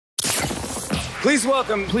Please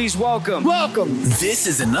welcome. This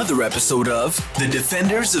is another episode of the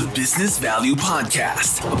Defenders of Business Value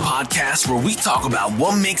podcast, a podcast where we talk about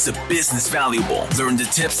what makes a business valuable, learn the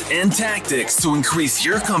tips and tactics to increase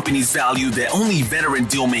your company's value that only veteran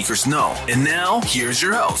deal makers know. And now, here's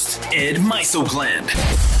your host, Ed Mysogland.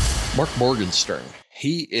 Marc Morgenstern.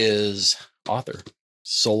 He is author,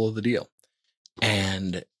 Soul of the Deal.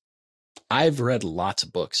 And I've read lots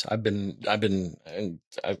of books. I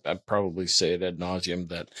probably say it ad nauseum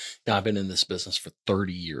that I've been in this business for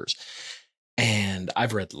 30 years and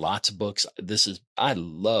I've read lots of books. I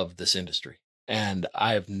love this industry, and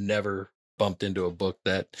I have never bumped into a book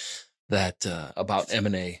that about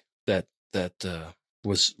M&A that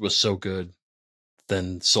was so good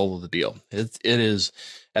than Soul of the Deal. It is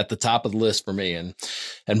at the top of the list for me.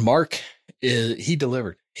 And Marc he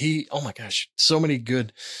delivered. Oh my gosh, so many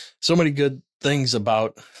good things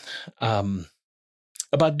about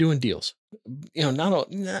doing deals. You know,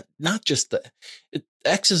 not just the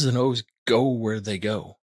X's and O's go where they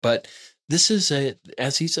go, but this is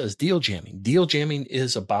as he says, deal jamming. Deal jamming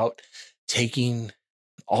is about taking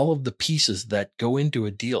all of the pieces that go into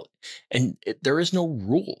a deal, and there is no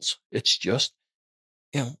rules. It's just,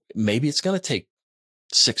 you know, maybe it's going to take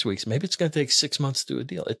 6 weeks. Maybe it's going to take 6 months to do a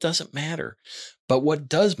deal. It doesn't matter. But what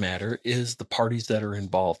does matter is the parties that are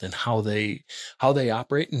involved and how they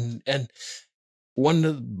operate. And one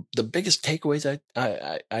of the biggest takeaways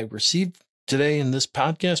I received today in this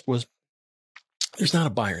podcast was there's not a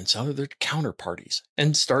buyer and seller, they're counterparties,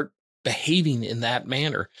 and start behaving in that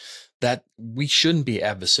manner that we shouldn't be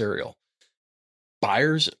adversarial.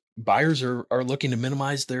 Buyers are looking to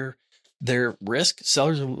minimize their risk.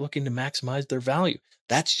 Sellers are looking to maximize their value.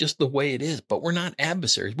 That's just the way it is, but we're not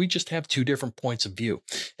adversaries. We just have two different points of view.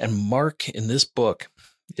 And Marc in this book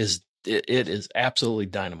is absolutely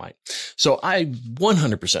dynamite. So I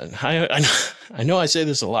 100%, I know I say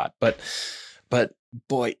this a lot, but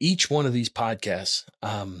boy, each one of these podcasts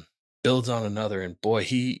builds on another, and boy,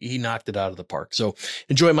 he knocked it out of the park. So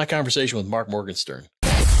enjoy my conversation with Marc Morgenstern.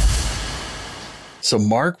 So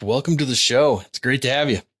Marc, welcome to the show. It's great to have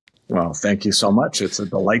you. Well, thank you so much. It's a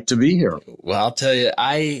delight to be here. Well, I'll tell you,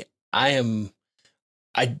 I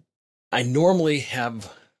normally have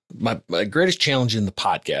my greatest challenge in the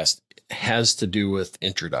podcast has to do with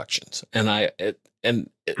introductions, and I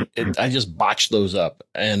just botch those up.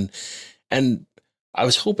 And I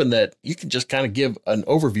was hoping that you could just kind of give an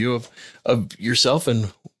overview of yourself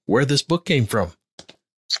and where this book came from.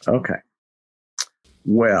 Okay.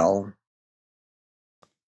 Well,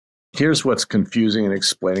 here's what's confusing in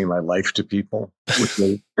explaining my life to people.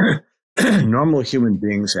 Normal human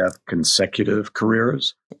beings have consecutive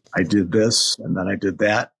careers. I did this, and then I did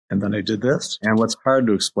that, and then I did this. And what's hard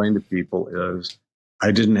to explain to people is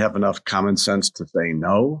I didn't have enough common sense to say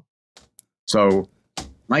no. So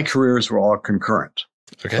my careers were all concurrent.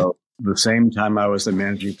 Okay. So the same time I was the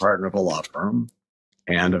managing partner of a law firm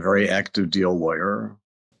and a very active deal lawyer,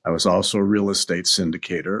 I was also a real estate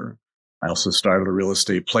syndicator. I also started a real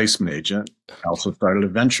estate placement agent. I also started a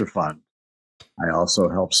venture fund. I also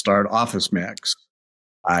helped start Office Max.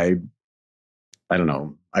 I don't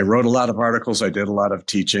know. I wrote a lot of articles. I did a lot of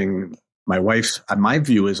teaching. My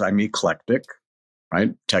view is I'm eclectic,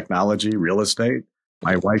 right? Technology, real estate.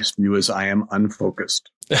 My wife's view is I am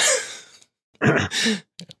unfocused.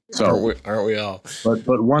 So aren't we all? But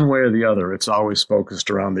one way or the other, it's always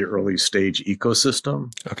focused around the early stage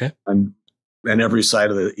ecosystem. Okay. And every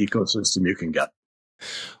side of the ecosystem you can get.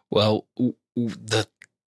 Well,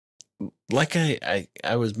 like I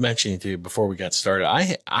was mentioning to you before we got started,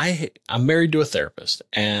 I'm married to a therapist,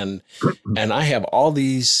 and I have all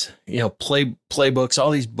these, playbooks,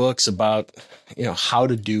 all these books about, how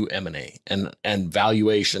to do M&A and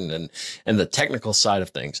valuation and the technical side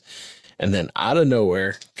of things. And then out of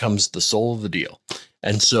nowhere comes the Soul of the Deal.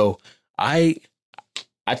 And so I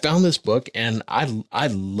found this book, and I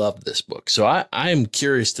love this book. So I am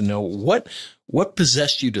curious to know what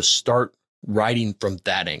possessed you to start writing from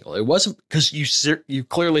that angle. It wasn't because you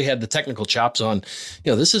clearly had the technical chops on,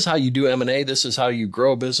 this is how you do M&A. This is how you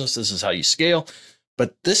grow a business. This is how you scale.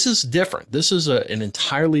 But this is different. This is an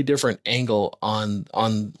entirely different angle on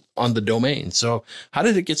the domain. So how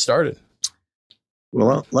did it get started?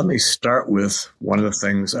 Well, let me start with one of the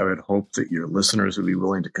things I would hope that your listeners would be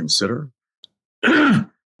willing to consider,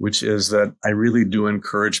 which is that I really do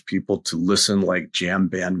encourage people to listen like jam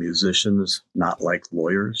band musicians, not like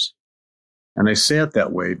lawyers. And I say it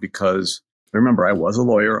that way because, remember, I was a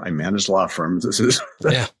lawyer. I managed law firms.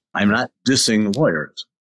 I'm not dissing lawyers.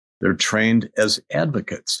 They're trained as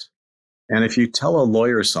advocates. And if you tell a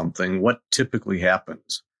lawyer something, what typically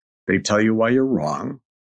happens? They tell you why you're wrong.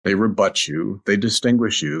 They rebut you. They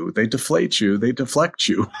distinguish you. They deflate you. They deflect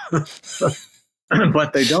you.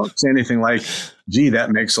 But they don't say anything like, gee,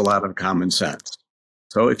 that makes a lot of common sense.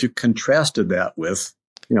 So if you contrasted that with,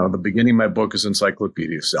 the beginning of my book is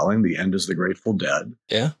encyclopedia selling, the end is the Grateful Dead.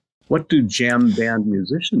 Yeah. What do jam band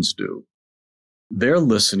musicians do? They're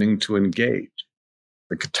listening to engage.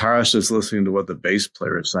 The guitarist is listening to what the bass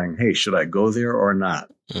player is saying. Hey, should I go there or not?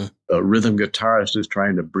 The rhythm guitarist is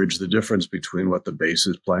trying to bridge the difference between what the bass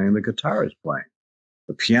is playing and the guitar is playing.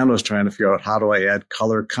 The piano is trying to figure out, how do I add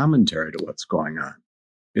color commentary to what's going on?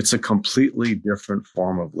 It's a completely different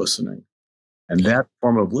form of listening. And that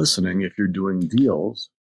form of listening, if you're doing deals,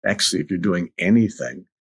 actually, if you're doing anything,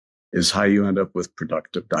 is how you end up with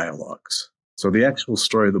productive dialogues. So the actual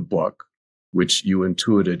story of the book, which you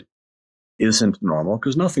intuited isn't normal,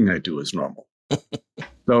 because nothing I do is normal.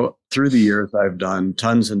 So through the years, I've done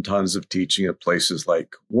tons and tons of teaching at places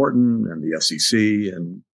like Wharton and the SEC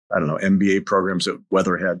and, MBA programs at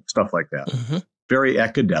Weatherhead, stuff like that. Mm-hmm. Very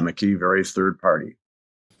academic-y, very third party.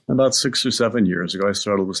 About 6 or 7 years ago,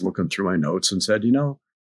 I was looking through my notes and said,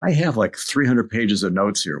 I have like 300 pages of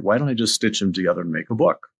notes here. Why don't I just stitch them together and make a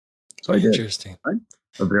book? So I did. Interesting. Right?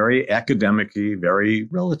 A very academic-y, very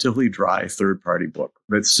relatively dry third-party book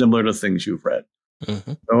that's similar to things you've read.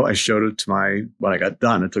 Mm-hmm. So I showed it to when I got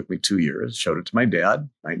done, it took me 2 years, showed it to my dad,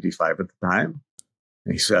 95 at the time.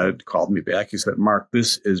 And he called me back. He said, Mark,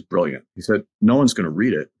 this is brilliant. He said, no one's going to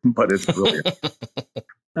read it, but it's brilliant.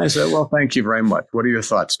 I said, well, thank you very much. What are your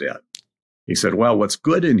thoughts, Dad? He said, well, what's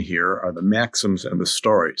good in here are the maxims and the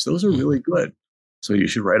stories. Those are really good. So you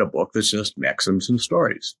should write a book that's just maxims and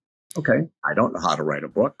stories. Okay, I don't know how to write a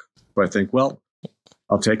book. But I think, well,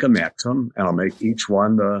 I'll take a maxim and I'll make each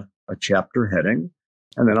one a chapter heading.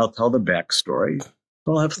 And then I'll tell the backstory.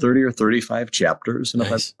 I'll have 30 or 35 chapters. And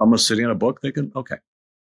if I'm almost sitting in a book, they can,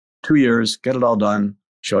 2 years, get it all done,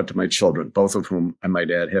 show it to my children, both of whom I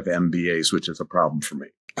might add have MBAs, which is a problem for me.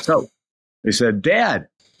 So they said, Dad,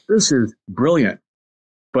 this is brilliant,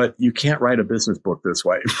 but you can't write a business book this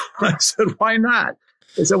way. I said, why not?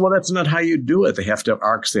 They said, well, that's not how you do it. They have to have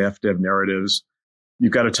arcs. They have to have narratives.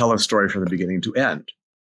 You've got to tell a story from the beginning to end.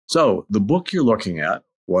 So the book you're looking at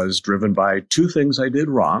was driven by 2 things I did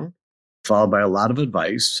wrong, followed by a lot of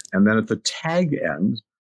advice. And then at the tag end,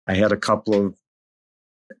 I had a couple of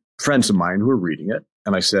friends of mine who were reading it.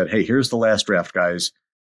 And I said, hey, here's the last draft, guys.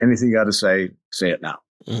 Anything you got to say it now.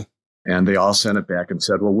 And they all sent it back and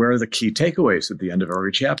said, well, where are the key takeaways at the end of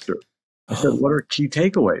every chapter? I said, what are key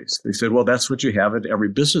takeaways? They said, well, that's what you have in every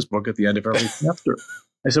business book at the end of every chapter.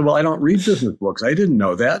 I said, well, I don't read business books. I didn't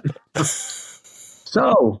know that.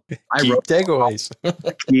 So I wrote takeaways.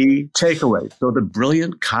 Key takeaways. So the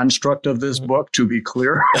brilliant construct of this book, to be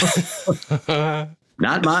clear,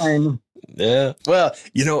 not mine. Yeah. Well,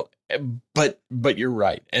 but you're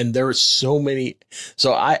right. And there are so many.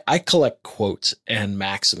 So I collect quotes and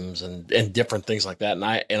maxims and different things like that.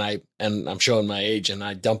 And I'm showing my age, and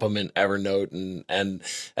I dump them in Evernote. And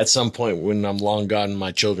at some point when I'm long gone,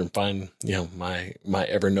 my children find, my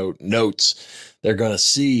Evernote notes, they're going to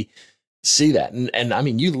see that. And I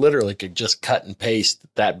mean, you literally could just cut and paste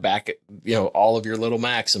that back, all of your little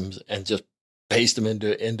maxims and just paste them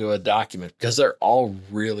into a document, because they're all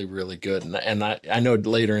really, really good. And I know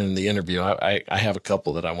later in the interview, I have a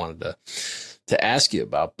couple that I wanted to ask you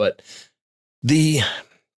about, but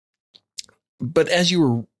as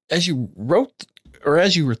you wrote, or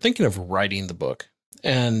as you were thinking of writing the book,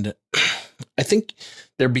 and I think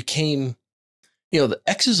there became, the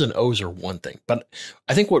X's and O's are one thing, but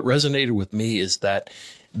I think what resonated with me is that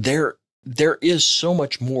there is so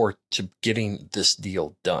much more to getting this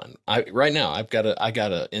deal done. Right now I got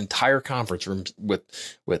an entire conference room with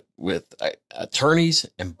attorneys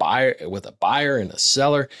and with a buyer and a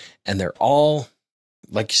seller, and they're all,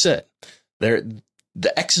 like you said, the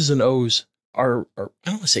X's and O's are I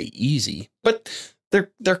don't want to say easy, but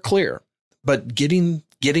they're clear. But getting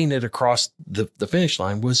it across the finish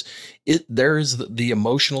line there is the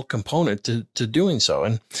emotional component to doing so.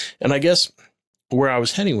 And I guess where I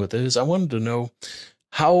was heading with it is I wanted to know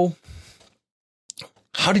how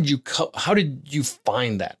did you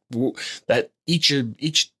find that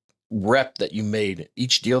each rep that you made,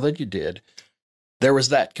 each deal that you did, there was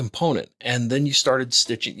that component, and then you started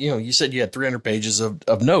stitching. You said you had 300 pages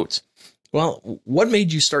of notes. Well, what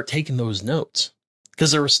made you start taking those notes?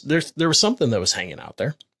 Because there was something that was hanging out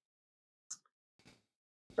there.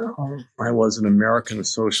 I was an American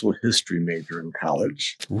social history major in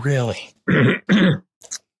college. Really?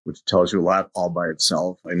 Which tells you a lot all by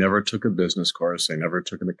itself. I never took a business course. I never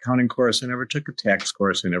took an accounting course. I never took a tax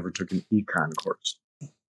course. I never took an econ course.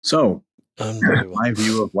 So my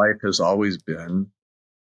view of life has always been,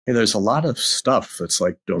 Hey, there's a lot of stuff that's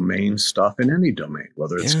like domain stuff in any domain,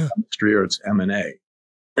 whether it's chemistry or it's M&A.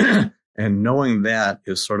 And knowing that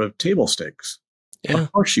is sort of table stakes. Yeah.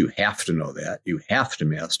 Of course, you have to know that. You have to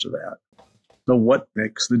master that. So what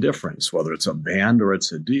makes the difference, whether it's a band or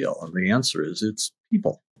it's a deal? And the answer is it's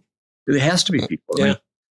people. It has to be people. Yeah. I mean,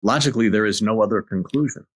 logically, there is no other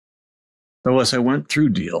conclusion. So as I went through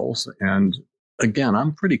deals, and again,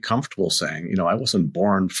 I'm pretty comfortable saying, I wasn't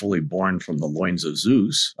fully born from the loins of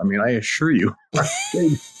Zeus. I mean, I assure you,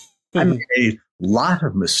 I made a lot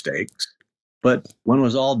of mistakes. But when it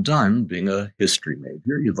was all done, being a history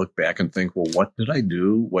major, you look back and think, well, what did I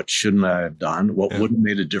do? What shouldn't I have done? What would have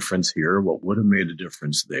made a difference here? What would have made a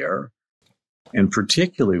difference there? And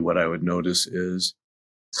particularly what I would notice is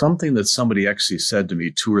something that somebody actually said to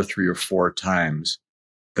me 2 or 3 or 4 times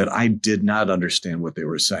that I did not understand what they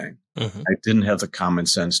were saying. Mm-hmm. I didn't have the common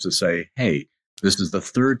sense to say, hey, this is the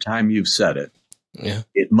 3rd time you've said it. Yeah.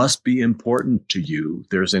 It must be important to you.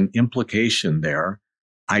 There's an implication there.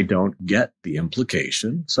 I don't get the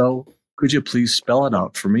implication. So could you please spell it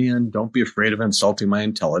out for me? And don't be afraid of insulting my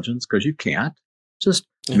intelligence, because you can't. Just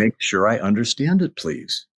make sure I understand it,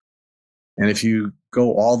 please. And if you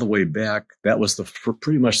go all the way back, that was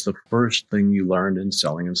pretty much the first thing you learned in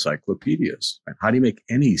selling encyclopedias. Right? How do you make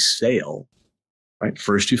any sale? Right?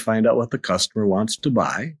 First, you find out what the customer wants to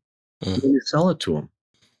buy, and then you sell it to them.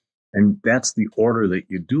 And that's the order that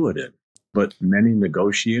you do it in. But many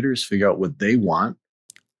negotiators figure out what they want,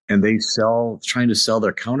 and they trying to sell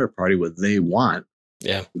their counterparty what they want,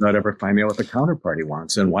 without ever finding out what the counterparty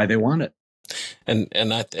wants and why they want it. And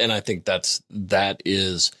I think that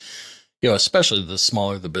is, especially the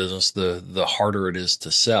smaller the business, the harder it is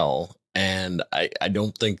to sell. And I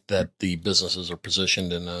don't think that the businesses are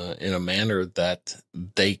positioned in a manner that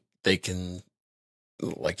they can,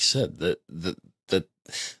 like you said,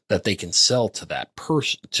 that they can sell to that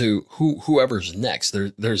person, to whoever's next.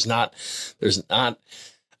 There's not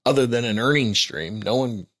other than an earning stream. No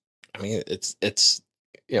one, I mean, it's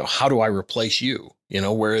how do I replace you?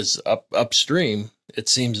 Whereas upstream, it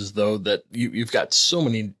seems as though that you've got so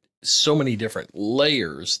many different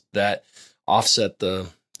layers that offset the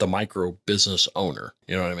micro business owner.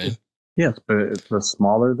 You know what I mean? Yes, but the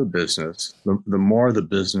smaller the business, the more the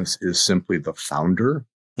business is simply the founder,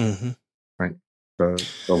 right? The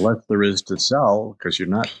less there is to sell, because you're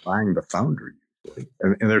not buying the founder usually.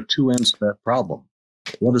 And there are 2 ends to that problem.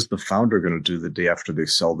 What is the founder going to do the day after they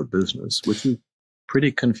sell the business, which is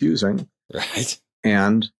pretty confusing. Right.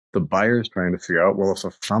 And the buyer's trying to figure out, well, if a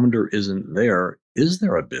founder isn't there, is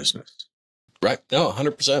there a business? Right. No,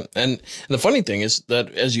 100%. And the funny thing is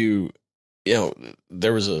that as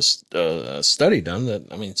there was a study done that,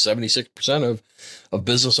 76% of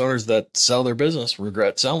business owners that sell their business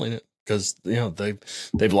regret selling it, because,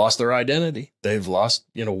 they've lost their identity. They've lost,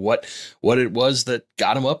 what it was that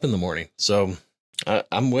got them up in the morning. So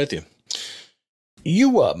I'm with you.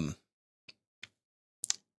 You,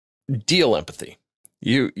 deal empathy.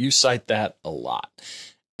 You cite that a lot.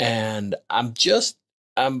 And I'm just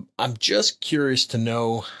curious to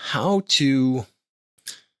know how do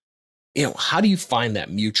you find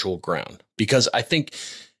that mutual ground? Because I think,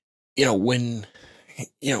 when,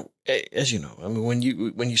 as you know, when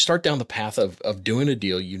you start down the path of doing a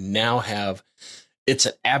deal, you now have, it's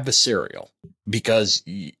an adversarial, because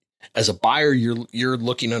as a buyer, you're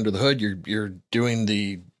looking under the hood, you're doing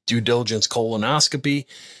the due diligence colonoscopy,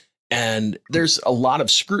 and there's a lot of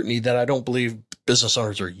scrutiny that I don't believe business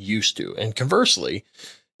owners are used to. And conversely,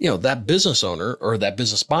 that business owner or that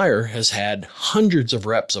business buyer has had hundreds of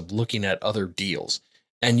reps of looking at other deals,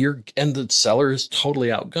 and the seller is totally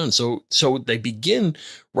outgunned. So they begin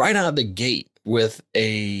right out of the gate with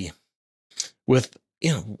an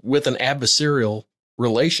adversarial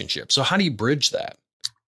relationship. So how do you bridge that?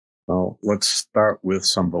 Well, let's start with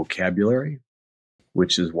some vocabulary,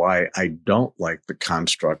 which is why I don't like the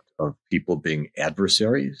construct of people being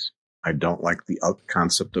adversaries. I don't like the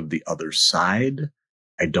concept of the other side.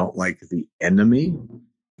 I don't like the enemy.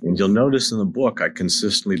 And you'll notice in the book, I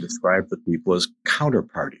consistently describe the people as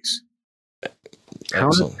counterparties.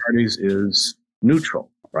 Excellent. Counterparties is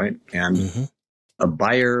neutral, right? And a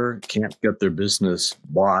buyer can't get their business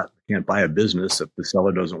bought, can't buy a business if the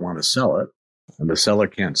seller doesn't want to sell it. And the seller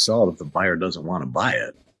can't sell it if the buyer doesn't want to buy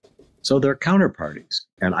it. So they're counterparties.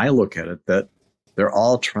 And I look at it that they're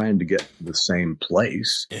all trying to get to the same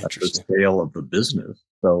place at the sale of the business.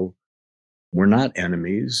 So we're not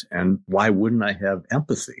enemies. And why wouldn't I have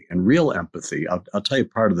empathy and real empathy? I'll tell you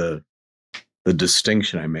part of the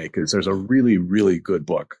distinction I make is there's a really, really good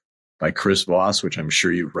book by Chris Voss, which I'm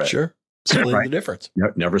sure you've read. Sure. Split the difference.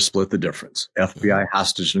 Never split the difference. FBI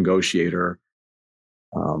hostage negotiator.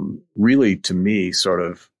 really, to me, sort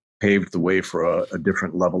of paved the way for a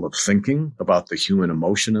different level of thinking about the human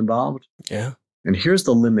emotion involved. Yeah. And here's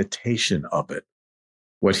the limitation of it.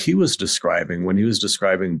 What he was describing when he was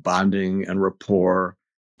describing bonding and rapport,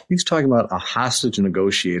 he's talking about a hostage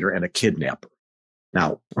negotiator and a kidnapper.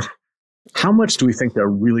 Now, how much do we think they're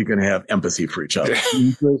really going to have empathy for each other?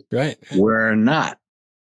 Right. We're not.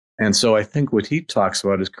 And so I think what he talks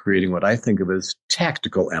about is creating what I think of as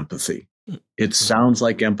tactical empathy. It sounds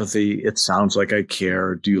like empathy. It sounds like I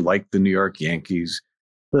care. Do you like the New York Yankees?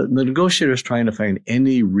 The negotiator is trying to find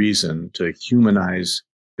any reason to humanize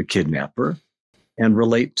the kidnapper and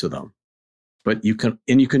relate to them. But you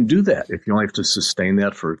can do that if you only have to sustain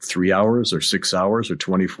that for 3 hours or 6 hours or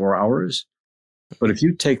 24 hours. But if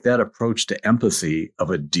you take that approach to empathy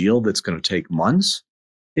of a deal that's going to take months,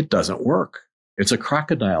 it doesn't work. It's a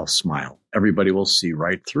crocodile smile. Everybody will see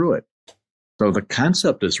right through it. So the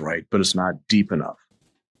concept is right, but it's not deep enough.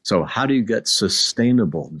 So how do you get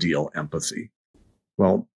sustainable deal empathy?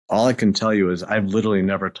 Well, all I can tell you is I've literally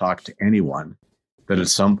never talked to anyone that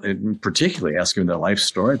is particularly asking their life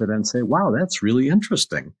story, but then say, wow, that's really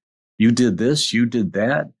interesting. You did this, you did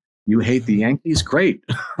that. You hate the Yankees? Great.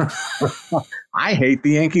 I hate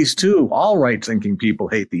the Yankees too. All right-thinking people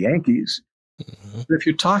hate the Yankees. But if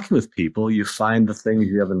you're talking with people, you find the things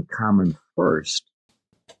you have in common first.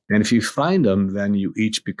 And if you find them, then you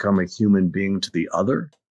each become a human being to the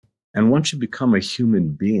other. And once you become a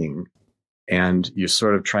human being and you're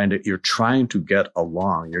sort of trying to get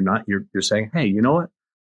along, you're saying, hey, you know what?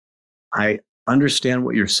 I understand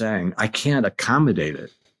what you're saying. I can't accommodate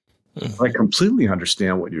it. I completely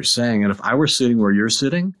understand what you're saying. And if I were sitting where you're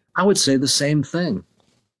sitting, I would say the same thing.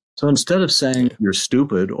 So instead of saying you're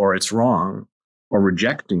stupid or it's wrong or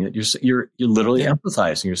rejecting it, you're literally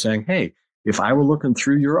empathizing. You're saying, hey, if I were looking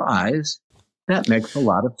through your eyes, that makes a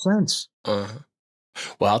lot of sense. Well,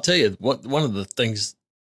 I'll tell you one of the things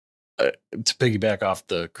to piggyback off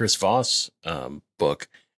the Chris Voss book,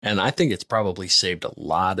 and I think it's probably saved a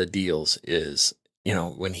lot of deals, is,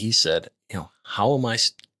 when he said,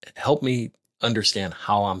 help me understand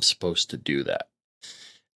how I'm supposed to do that.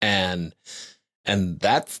 And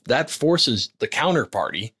that forces the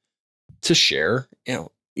counterparty to share,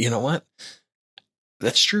 you know what?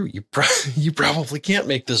 That's true. You probably can't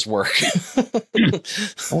make this work.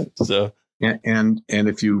 So, and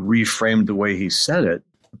if you reframe the way he said it,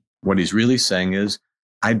 what he's really saying is,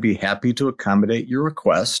 I'd be happy to accommodate your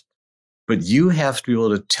request, but you have to be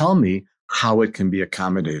able to tell me how it can be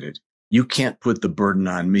accommodated. You can't put the burden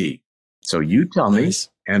on me. So you tell me,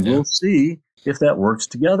 and we'll see if that works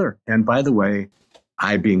together. And by the way,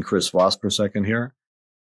 I being Chris Voss for a second here,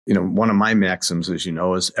 one of my maxims, as you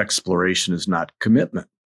know, is exploration is not commitment.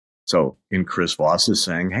 So in Chris Voss is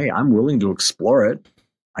saying, hey, I'm willing to explore it.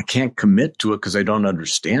 I can't commit to it because I don't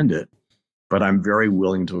understand it, but I'm very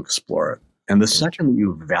willing to explore it. And the second that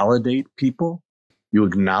you validate people, you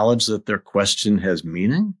acknowledge that their question has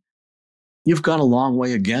meaning, you've gone a long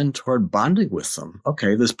way again toward bonding with them.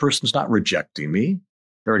 Okay, this person's not rejecting me.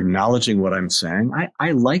 They're acknowledging what I'm saying.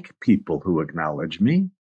 I like people who acknowledge me,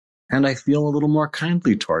 and I feel a little more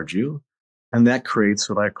kindly towards you. And that creates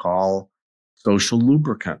what I call social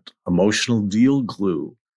lubricant, emotional deal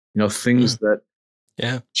glue, things that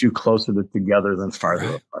get you closer together than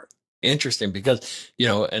farther apart. Interesting, because,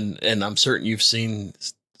 and I'm certain you've seen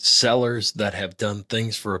sellers that have done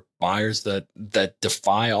things for buyers that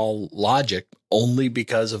defy all logic only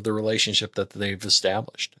because of the relationship that they've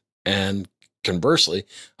established. And conversely,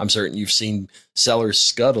 I'm certain you've seen sellers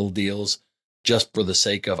scuttle deals just for the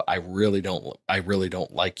sake of, I really don't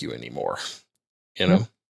like you anymore.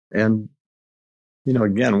 And,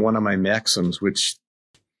 again, one of my maxims, which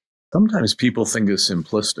sometimes people think is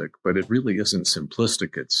simplistic, but it really isn't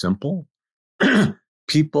simplistic. It's simple.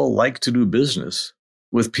 People like to do business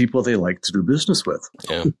with people they like to do business with.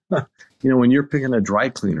 Yeah. When you're picking a dry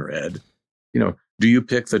cleaner, Ed, do you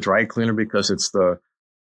pick the dry cleaner because it's the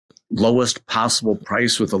lowest possible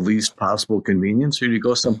price with the least possible convenience? Or do you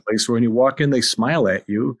go someplace where when you walk in, they smile at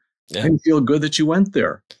you and you feel good that you went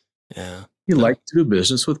there? Yeah. You like to do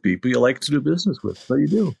business with people you like to do business with. So you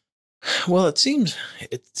do. Well, it seems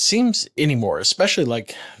anymore, especially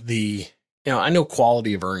like I know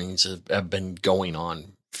quality of earnings have been going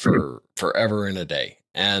on for forever and a day.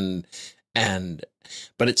 But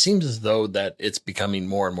it seems as though that it's becoming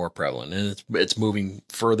more and more prevalent, and it's moving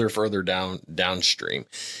further downstream.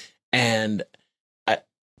 And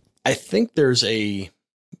I think there's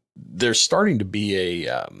starting to be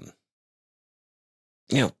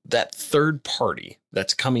that third party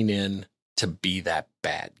that's coming in to be that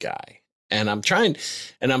bad guy. And I'm trying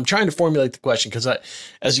to formulate the question, because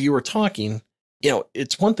as you were talking,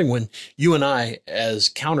 it's one thing when you and I as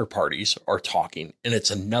counterparties are talking, and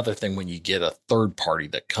it's another thing when you get a third party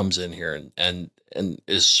that comes in here and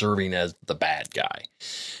is serving as the bad guy.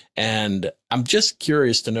 And I'm just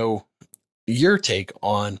curious to know your take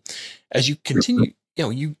on, as you continue,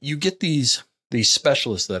 you get these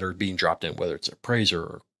specialists that are being dropped in, whether it's appraiser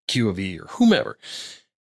or Q of E or whomever.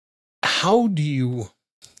 How do you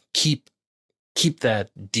keep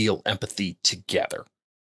that deal empathy together?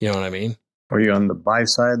 You know what I mean? Are you on the buy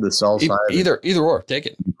side, the sell side? Either or, take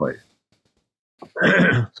it.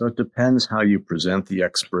 So it depends how you present the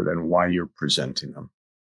expert and why you're presenting them.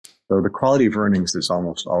 So the quality of earnings is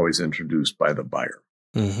almost always introduced by the buyer,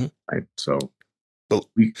 right? So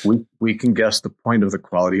we can guess the point of the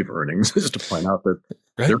quality of earnings is to point out that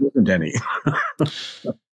there isn't any.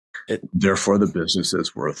 Therefore, the business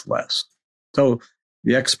is worth less. So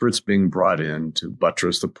the expert's being brought in to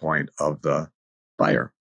buttress the point of the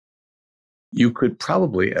buyer. You could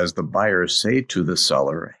probably, as the buyer, say to the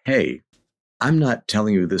seller, hey, I'm not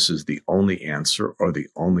telling you this is the only answer or the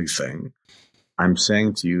only thing. I'm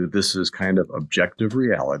saying to you, this is kind of objective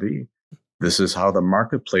reality. This is how the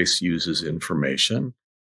marketplace uses information.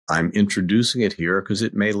 I'm introducing it here because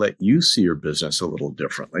it may let you see your business a little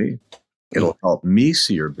differently. It'll help me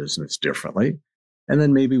see your business differently. And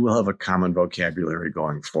then maybe we'll have a common vocabulary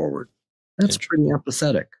going forward. That's pretty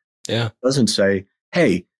empathetic. Yeah. It doesn't say,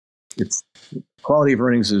 hey, it's quality of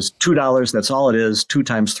earnings is $2. That's all it is. 2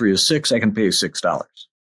 times 3 is 6. I can pay $6.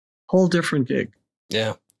 Whole different gig.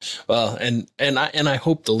 Yeah. Well, and I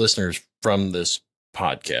hope the listeners from this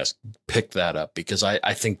podcast pick that up, because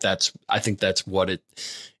I think that's what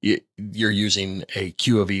you're using a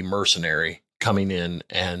Q of E mercenary coming in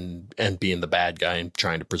and being the bad guy and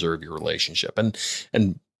trying to preserve your relationship.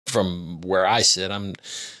 And from where I sit,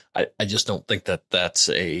 I just don't think that's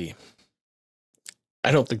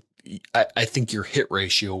I think your hit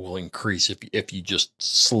ratio will increase if you just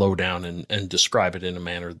slow down and describe it in a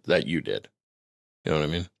manner that you did. You know what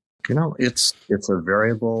I mean? It's a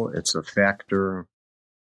variable. It's a factor.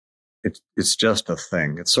 It's just a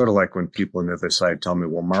thing. It's sort of like when people on the other side tell me,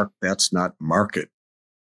 well, Mark, that's not market.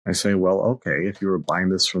 I say, well, okay, if you were buying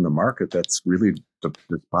this from the market, that's really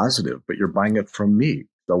positive, but you're buying it from me.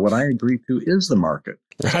 So what I agree to is the market.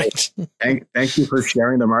 Right. Thank you for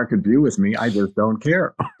sharing the market view with me. I just don't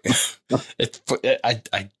care.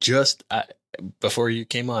 Before you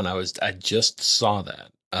came on, I just saw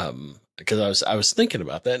that because I was thinking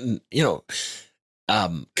about that, and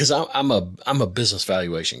because I'm a business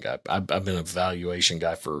valuation guy. I've been a valuation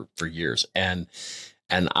guy for years, and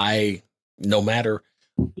I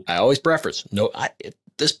always preface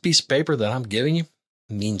this piece of paper that I'm giving you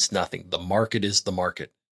means nothing. The market is the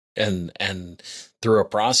market. And through a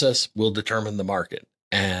process, we'll determine the market.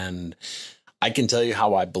 And I can tell you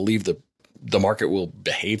how I believe the market will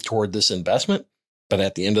behave toward this investment. But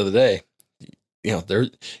at the end of the day,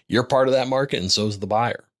 you're part of that market, and so is the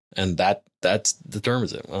buyer. And that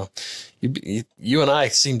determines it. Well, you and I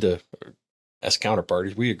seem to, as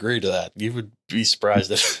counterparties, we agree to that. You would be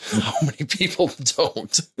surprised at how many people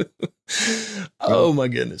don't. Oh my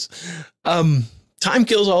goodness. Time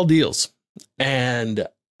kills all deals. And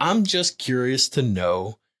I'm just curious to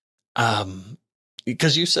know,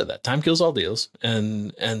 because you said that time kills all deals,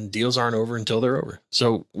 and deals aren't over until they're over.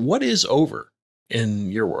 So what is over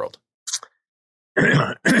in your world?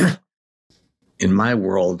 In my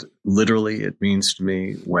world, literally, it means to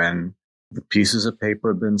me when the pieces of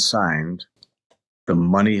paper have been signed, the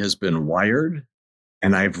money has been wired,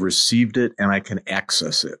 and I've received it and I can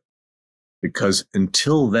access it. Because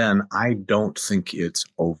until then, I don't think it's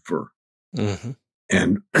over. Mm-hmm.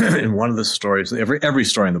 And in one of the stories, every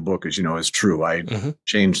story in the book, as you know, is true. I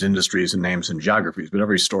changed industries and names and geographies, but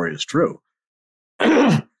every story is true.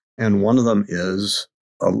 And one of them is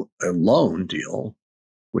a loan deal,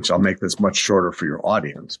 which I'll make this much shorter for your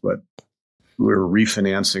audience. But we were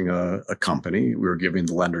refinancing a company. We were giving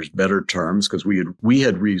the lenders better terms because we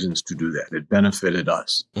had reasons to do that. It benefited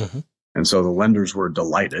us. Mm-hmm. And so the lenders were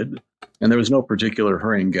delighted. And there was no particular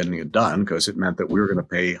hurry in getting it done because it meant that we were going to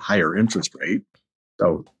pay higher interest rate.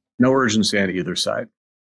 So no urgency on either side.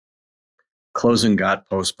 Closing got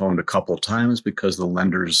postponed a couple of times because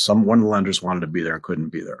one of the lenders wanted to be there and couldn't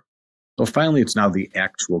be there. So finally, it's now the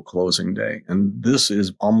actual closing day. And this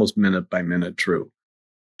is almost minute by minute true.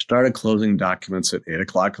 Started closing documents at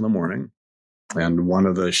 8:00 in the morning. And one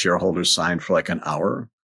of the shareholders signed for like an hour.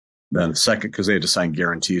 Then second, because they had to sign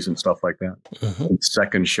guarantees and stuff like that. Mm-hmm. The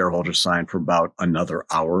second shareholder signed for about another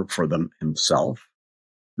hour for them himself.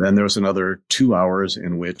 Then there was another 2 hours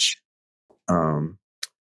in which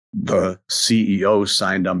the CEO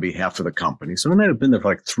signed on behalf of the company. So we might have been there for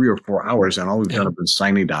like 3 or 4 hours, and all we've done have been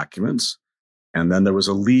signing documents. And then there was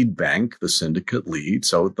a lead bank, the syndicate lead.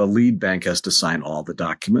 So the lead bank has to sign all the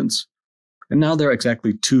documents. And now there are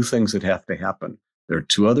exactly 2 things that have to happen. There are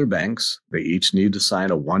 2 other banks. They each need to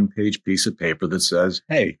sign a 1-page piece of paper that says,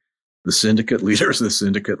 hey, the syndicate leader is the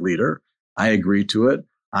syndicate leader. I agree to it.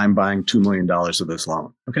 I'm buying $2 million of this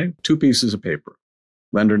loan. Okay, 2 pieces of paper.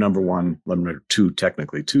 Lender number 1, lender 2,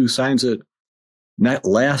 technically 2, signs it. That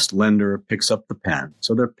last lender picks up the pen.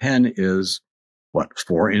 So their pen is,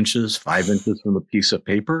 4 inches, 5 inches from the piece of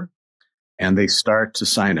paper, and they start to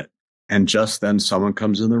sign it. And just then someone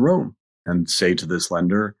comes in the room and say to this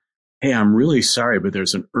lender, hey, I'm really sorry, but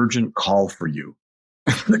there's an urgent call for you.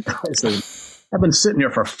 The guy says, I've been sitting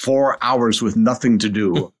here for 4 hours with nothing to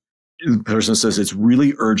do. The person says, it's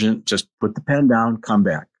really urgent. Just put the pen down, come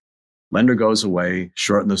back. Lender goes away,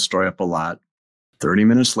 shorten the story up a lot. 30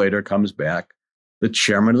 minutes later, comes back. The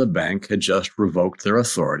chairman of the bank had just revoked their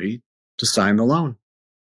authority to sign the loan.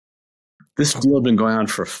 This deal had been going on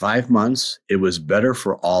for 5 months. It was better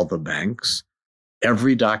for all the banks.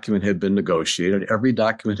 Every document had been negotiated. Every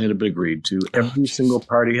document had been agreed to. Every single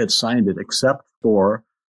party had signed it except for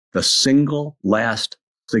the single last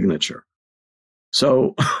signature.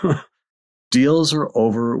 So deals are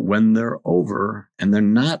over when they're over, and they're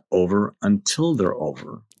not over until they're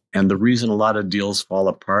over. And the reason a lot of deals fall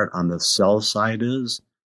apart on the sell side is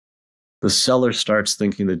the seller starts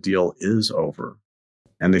thinking the deal is over,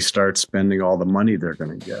 and they start spending all the money they're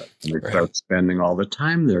going to get. And they start spending all the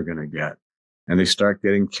time they're going to get. And they start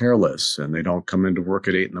getting careless, and they don't come into work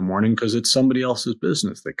at 8 a.m. because it's somebody else's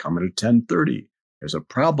business. They come in at 10:30. There's a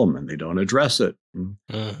problem, and they don't address it.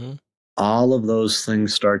 Mm-hmm. All of those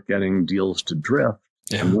things start getting deals to drift.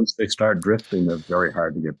 Yeah. And once they start drifting, they're very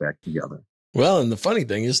hard to get back together. Well, and the funny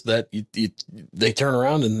thing is that they turn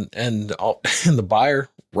around and the buyer,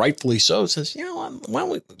 rightfully so, says, you know,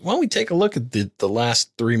 why don't we take a look at the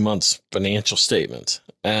last 3 months financial statements,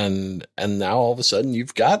 and now all of a sudden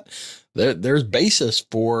you've got there's basis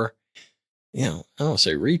for, you know, I don't want to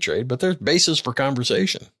say retrade, but there's basis for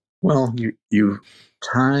conversation. Well,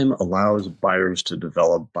 time allows buyers to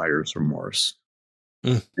develop buyer's remorse.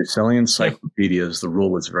 If you're selling encyclopedias, the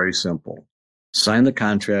rule is very simple. Sign the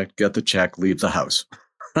contract, get the check, leave the house.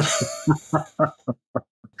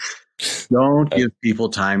 Don't give people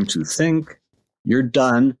time to think. You're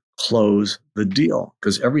done. Close the deal.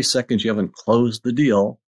 Because every second you haven't closed the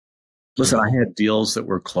deal. Listen, I had deals that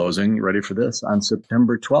were closing, you ready for this, on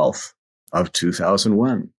September 12th of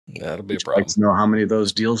 2001. That'll be a Would you problem. like to know how many of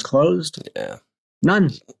those deals closed? Yeah.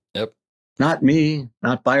 None. Yep. Not me,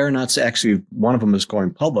 not buyer, actually, one of them is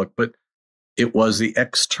going public, but it was the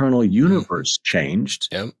external universe changed.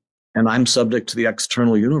 Yep. And I'm subject to the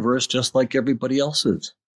external universe just like everybody else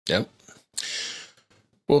is. Yep.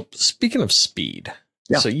 Well, speaking of speed,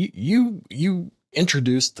 so you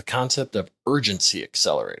introduced the concept of urgency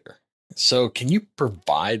accelerator. So can you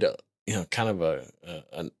provide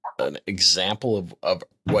an example of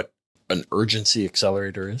what an urgency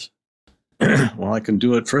accelerator is? Well, I can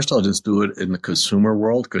do it. First, I'll just do it in the consumer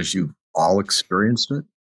world because you've all experienced it.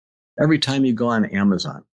 Every time you go on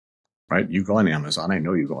Amazon, right? You go on Amazon. I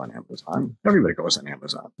know you go on Amazon. Everybody goes on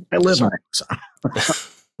Amazon. I live on Amazon.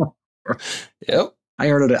 Yep.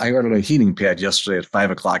 I ordered a heating pad yesterday at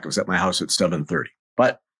 5 o'clock. It was at my house at 7:30.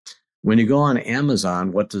 But when you go on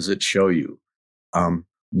Amazon, what does it show you?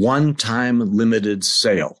 One-time limited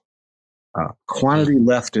sale. Quantity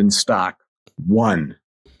left in stock, 1.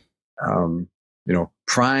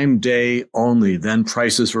 Prime day only, then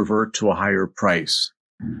prices revert to a higher price.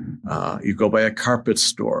 You go by a carpet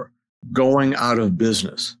store, going out of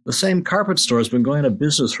business. The same carpet store has been going out of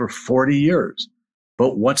business for 40 years.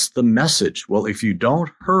 But what's the message? Well, if you don't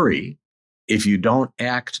hurry, if you don't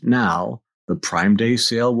act now, the Prime Day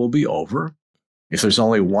sale will be over. If there's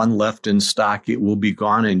only 1 left in stock, it will be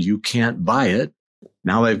gone and you can't buy it.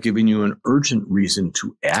 Now I've given you an urgent reason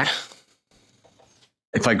to act.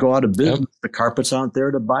 If I go out of business, the carpets aren't there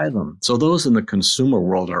to buy them. So those in the consumer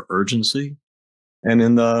world are urgency. And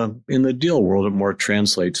in the deal world, it more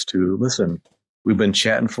translates to, listen, we've been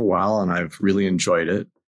chatting for a while and I've really enjoyed it.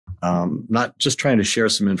 Not just trying to share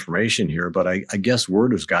some information here, but I guess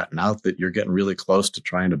word has gotten out that you're getting really close to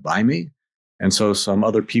trying to buy me. And so some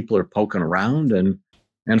other people are poking around, and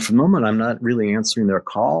for the moment, I'm not really answering their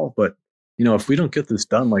call. But, if we don't get this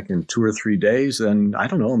done like in 2 or 3 days, then I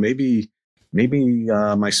don't know, maybe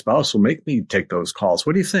my spouse will make me take those calls.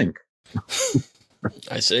 What do you think?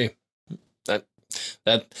 I see.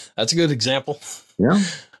 That's a good example. Yeah.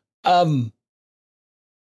 I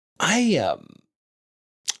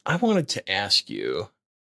wanted to ask you,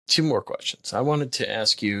 two more questions. I wanted to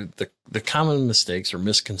ask you the common mistakes or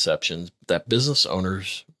misconceptions that business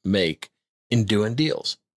owners make in doing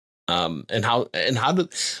deals, and how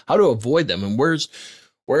to avoid them, and where's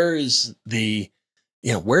the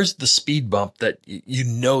where's the speed bump that you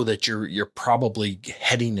know that you're probably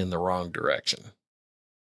heading in the wrong direction.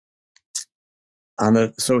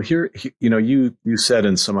 So here, you said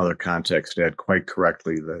in some other context, Ed, quite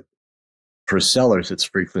correctly, that for sellers, it's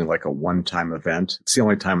frequently like a one-time event. It's the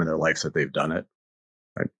only time in their life that they've done it.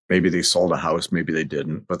 Right? Maybe they sold a house, maybe they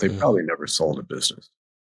didn't, but they probably never sold a business.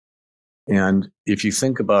 And if you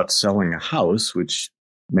think about selling a house, which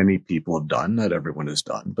many people have done, not everyone has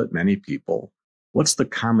done, but many people, what's the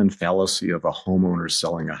common fallacy of a homeowner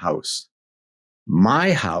selling a house?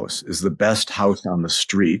 My house is the best house on the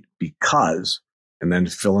street because, and then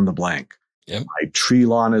fill in the blank. Yep. My tree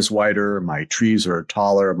lawn is wider, my trees are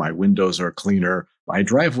taller, my windows are cleaner, my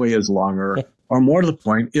driveway is longer, or more to the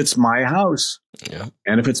point, it's my house. Yeah.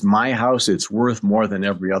 And if it's my house, it's worth more than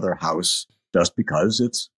every other house just because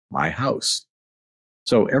it's my house.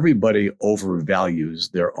 So everybody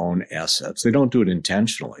overvalues their own assets. They don't do it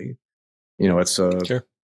intentionally. It's Sure.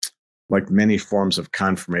 Like many forms of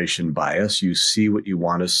confirmation bias. You see what you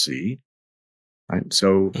want to see. Right?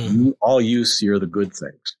 So all you see are the good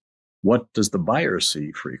things. What does the buyer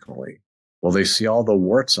see frequently? Well, they see all the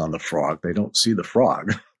warts on the frog. They don't see the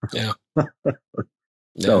frog. Yeah.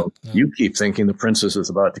 So you keep thinking the princess is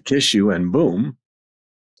about to kiss you and boom.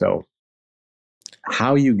 So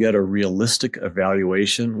how you get a realistic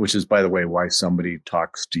evaluation, which is, by the way, why somebody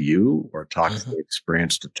talks to you or talks to an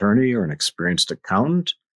experienced attorney or an experienced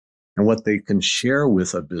accountant. And what they can share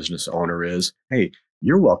with a business owner is, hey,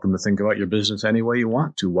 you're welcome to think about your business any way you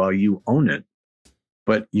want to while you own it.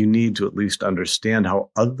 But you need to at least understand how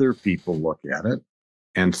other people look at it,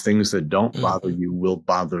 and things that don't bother you will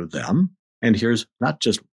bother them. And here's not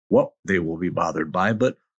just what they will be bothered by,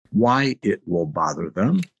 but why it will bother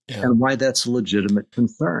them and why that's a legitimate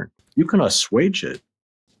concern. You can assuage it,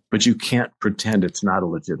 but you can't pretend it's not a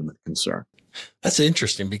legitimate concern. That's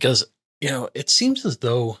interesting because, it seems as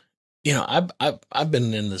though, I've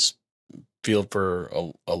been in this field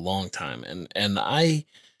for a long time, and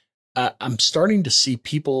I'm starting to see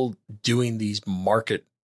people doing these market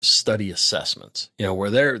study assessments, where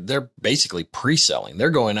they're basically pre-selling. They're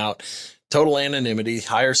going out, total anonymity,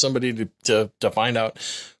 hire somebody to find out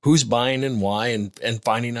who's buying and why, and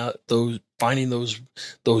finding those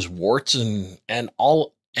warts and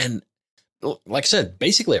all, and like I said,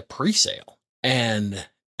 basically a pre-sale.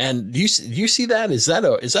 And do you see that? Is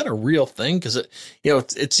that a real thing? Because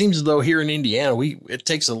it seems as though here in Indiana, it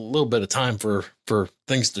takes a little bit of time for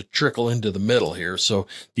things to trickle into the middle here. So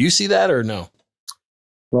do you see that or no?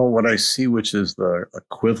 Well, what I see, which is the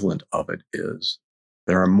equivalent of it, is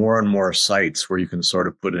there are more and more sites where you can sort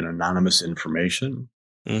of put in anonymous information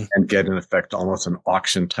and get, in effect, almost an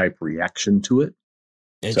auction type reaction to it.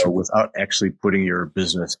 So without actually putting your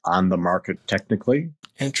business on the market technically.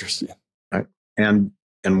 Interesting. Right? And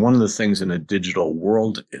one of the things in a digital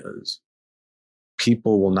world is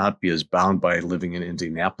people will not be as bound by living in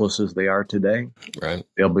Indianapolis as they are today. Right.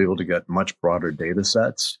 They'll be able to get much broader data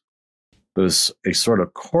sets. There's a sort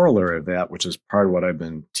of corollary of that, which is part of what I've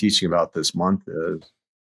been teaching about this month, is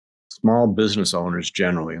small business owners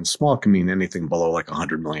generally, and small can mean anything below like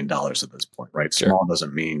 $100 million at this point, right? Sure. Small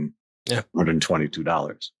doesn't mean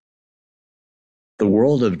 $122. The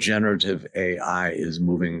world of generative AI is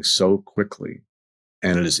moving so quickly,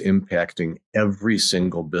 and it is impacting every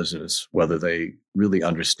single business, whether they really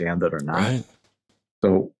understand it or not. Right.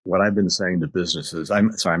 So what I've been saying to businesses,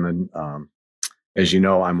 as you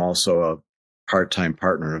know, I'm also a part-time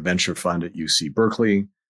partner in a venture fund at UC Berkeley.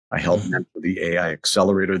 I helped mentor the AI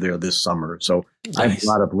accelerator there this summer. So I have a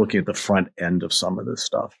lot of looking at the front end of some of this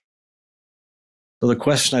stuff. So the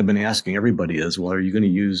question I've been asking everybody is, well, are you going to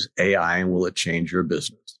use AI and will it change your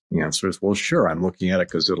business? The answer is, well, sure. I'm looking at it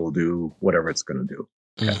because it'll do whatever it's going to do.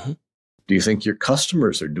 Okay. Do you think your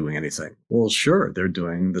customers are doing anything? Well, sure. They're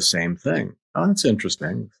doing the same thing. Oh, that's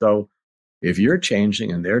interesting. So if you're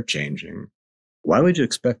changing and they're changing, why would you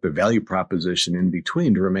expect the value proposition in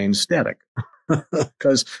between to remain static?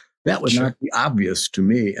 Because that would not be obvious to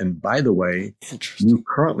me. And by the way, you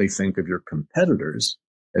currently think of your competitors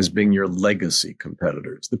as being your legacy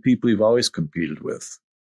competitors, the people you've always competed with.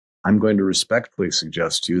 I'm going to respectfully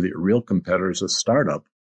suggest to you that your real competitor is a startup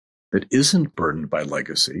that isn't burdened by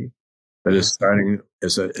legacy, that is starting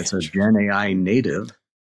as a Gen AI native,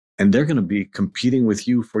 and they're going to be competing with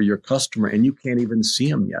you for your customer, and you can't even see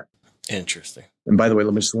them yet. Interesting. And by the way,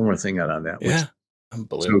 let me just one more thing out on that.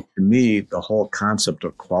 Unbelievable. So to me, the whole concept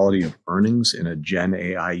of quality of earnings in a Gen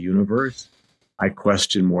AI universe, I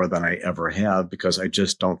question more than I ever have because I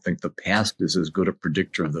just don't think the past is as good a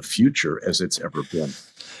predictor of the future as it's ever been.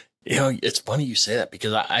 It's funny you say that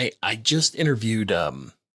because I just interviewed a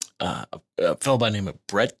fellow by the name of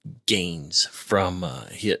Brett Gaines from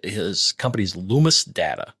his company's Loomis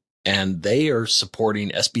Data, and they are supporting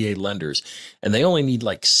SBA lenders, and they only need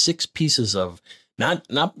like 6 pieces of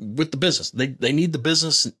not with the business. They need the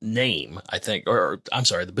business name, I think, or I'm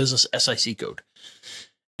sorry, the business SIC code,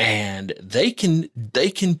 and they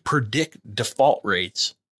can predict default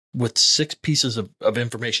rates with 6 pieces of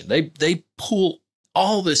information. They pull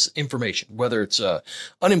all this information, whether it's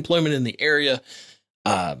unemployment in the area,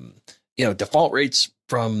 default rates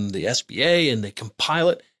from the SBA, and they compile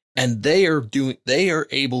it, and they are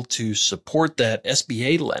able to support that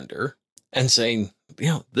SBA lender and saying,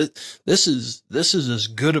 this is as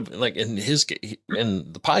good of, like in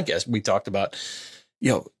the podcast we talked about,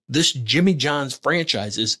 this Jimmy John's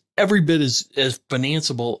franchise is every bit as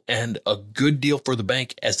financeable and a good deal for the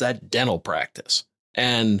bank as that dental practice.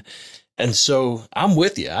 And so I'm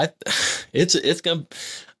with you.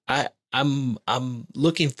 I'm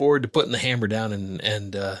looking forward to putting the hammer down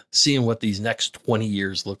and seeing what these next 20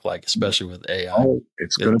 years look like, especially with AI. Oh,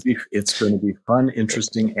 it's going to be fun,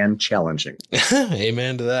 interesting, and challenging.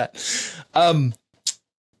 Amen to that.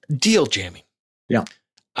 Deal jamming. Yeah.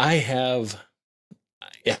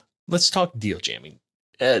 Let's talk deal jamming.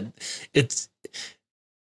 It's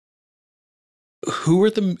who are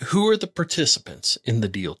the participants in the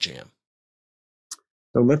deal jam?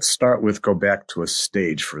 So let's start with go back to a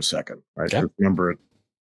stage for a second, right? Okay. Remember,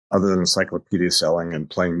 other than encyclopedia selling and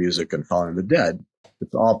playing music and following the dead,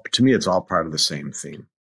 it's all part of the same theme.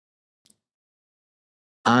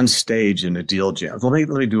 On stage in a deal jam. Let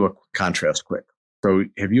me do a contrast quick. So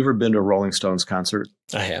have you ever been to a Rolling Stones concert?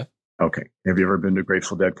 I have. Okay. Have you ever been to a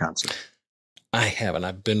Grateful Dead concert? I haven't.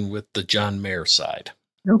 I've been with the John Mayer side.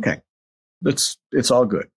 Okay. It's all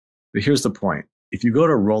good. But here's the point. If you go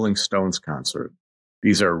to a Rolling Stones concert,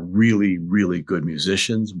 these are really, really good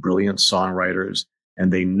musicians, brilliant songwriters,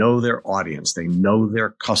 and they know their audience. They know their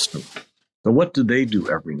customer. So what do they do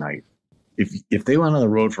every night? If they went on the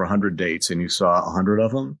road for 100 dates and you saw 100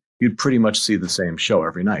 of them, you'd pretty much see the same show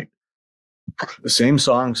every night. The same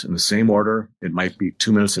songs in the same order. It might be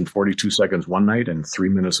 2 minutes and 42 seconds one night and 3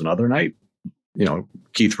 minutes another night.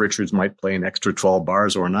 Keith Richards might play an extra 12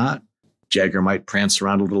 bars or not. Jagger might prance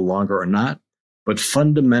around a little longer or not. But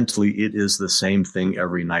fundamentally, it is the same thing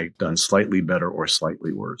every night, done slightly better or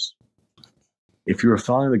slightly worse. If you were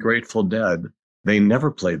following the Grateful Dead, they never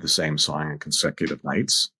played the same song on consecutive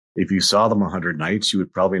nights. If you saw them 100 nights, you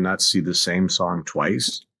would probably not see the same song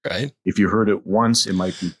twice. Right. If you heard it once, it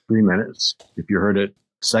might be 3 minutes. If you heard it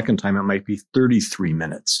a second time, it might be 33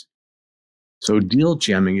 minutes. So deal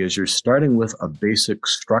jamming is you're starting with a basic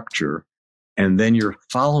structure, and then you're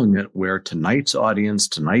following it where tonight's audience,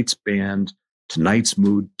 tonight's band, tonight's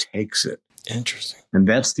mood takes it. Interesting. And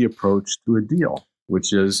that's the approach to a deal,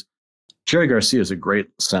 which is, Jerry Garcia has a great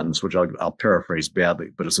sentence, which I'll paraphrase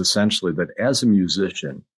badly, but it's essentially that as a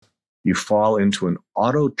musician, you fall into an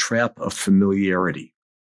auto trap of familiarity.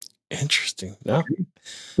 Interesting. No.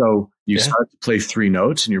 So you start to play 3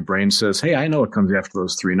 notes and your brain says, hey, I know what comes after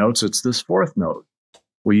those 3 notes. It's this 4th note.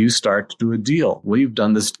 Well, you start to do a deal. Well, you've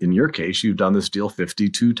done this, in your case, you've done this deal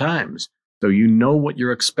 52 times. So you know what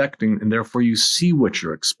you're expecting, and therefore you see what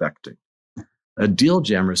you're expecting. A deal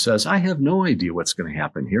jammer says, I have no idea what's going to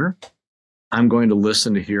happen here. I'm going to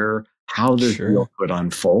listen to hear how this deal could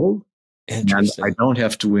unfold. And I don't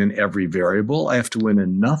have to win every variable. I have to win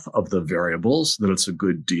enough of the variables that it's a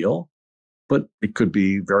good deal. But it could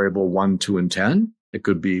be variable 1, 2, and 10. It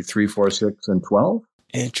could be 3, 4, 6, and 12.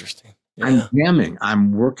 Interesting. Yeah. I'm jamming.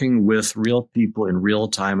 I'm working with real people in real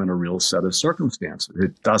time in a real set of circumstances.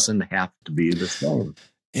 It doesn't have to be the same.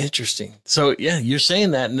 Interesting. So yeah, you're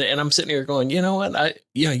saying that, and I'm sitting here going, you know what?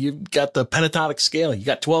 You've got the pentatonic scale. You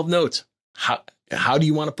got 12 notes. How do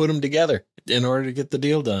you want to put them together in order to get the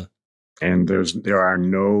deal done? And there are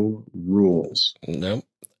no rules. Nope.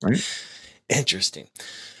 Right? Interesting.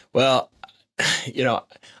 Well,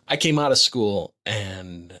 I came out of school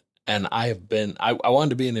and I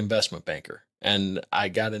wanted to be an investment banker, and I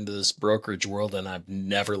got into this brokerage world and I've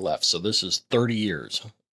never left. So this is 30 years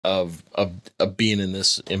of being in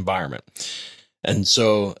this environment. And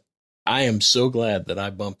so I am so glad that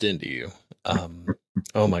I bumped into you.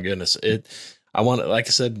 Oh my goodness. Like I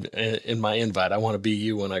said in my invite, I want to be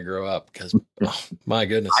you when I grow up because, oh, my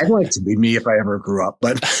goodness. I'd like to be me if I ever grew up,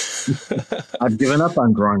 but I've given up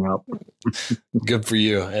on growing up. Good for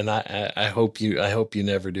you. And I hope you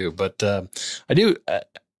never do. But I do.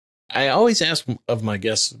 I always ask of my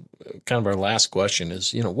guests, kind of our last question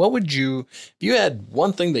is, what would you, if you had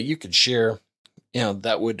one thing that you could share,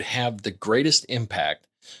 that would have the greatest impact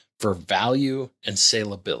for value and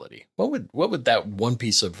salability, what would that one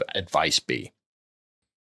piece of advice be?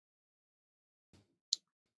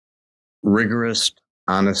 Rigorous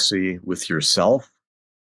honesty with yourself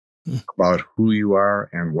about who you are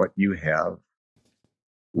and what you have.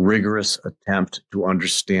 Rigorous attempt to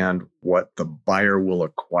understand what the buyer will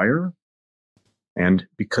acquire. And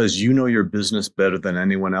because you know your business better than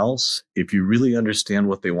anyone else, if you really understand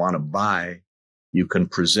what they want to buy, you can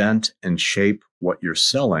present and shape what you're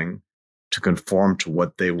selling to conform to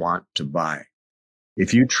what they want to buy.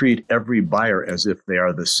 If you treat every buyer as if they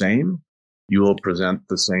are the same, you will present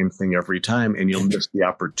the same thing every time and you'll miss the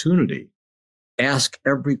opportunity. Ask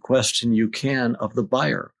every question you can of the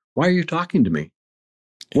buyer. Why are you talking to me?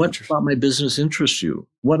 What about my business interests you?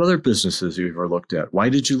 What other businesses have you ever looked at? Why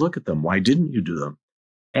did you look at them? Why didn't you do them?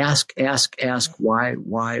 Ask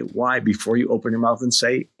why before you open your mouth and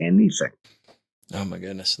say anything. Oh my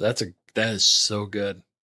goodness. That is so good.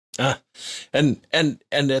 And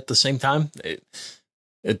at the same time,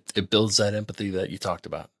 it builds that empathy that you talked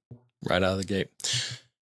about right out of the gate.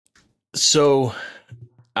 So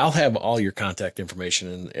I'll have all your contact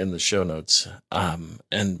information in the show notes.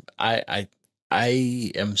 And I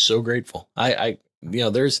am so grateful.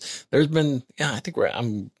 There's been, I think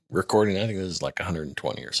I'm recording, I think this is like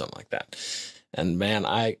 120 or something like that. And man,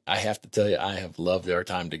 I have to tell you, I have loved our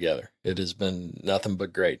time together. It has been nothing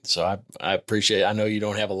but great. So I appreciate it. I know you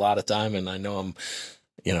don't have a lot of time, and I know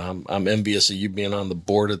I'm envious of you being on the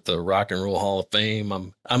board at the Rock and Roll Hall of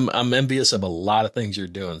Fame. I'm envious of a lot of things you're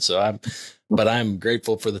doing. So but I'm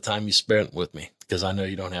grateful for the time you spent with me, because I know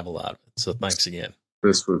you don't have a lot of it. So thanks again.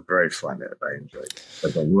 This was very fun, Ed. I enjoyed it,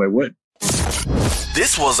 as I knew I would.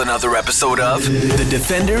 This was another episode of the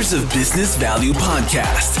Defenders of Business Value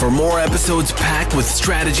podcast. For more episodes packed with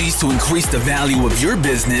strategies to increase the value of your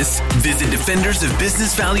business, visit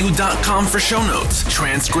defendersofbusinessvalue.com for show notes,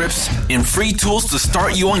 transcripts, and free tools to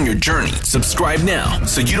start you on your journey. Subscribe now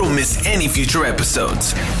so you don't miss any future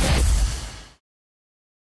episodes.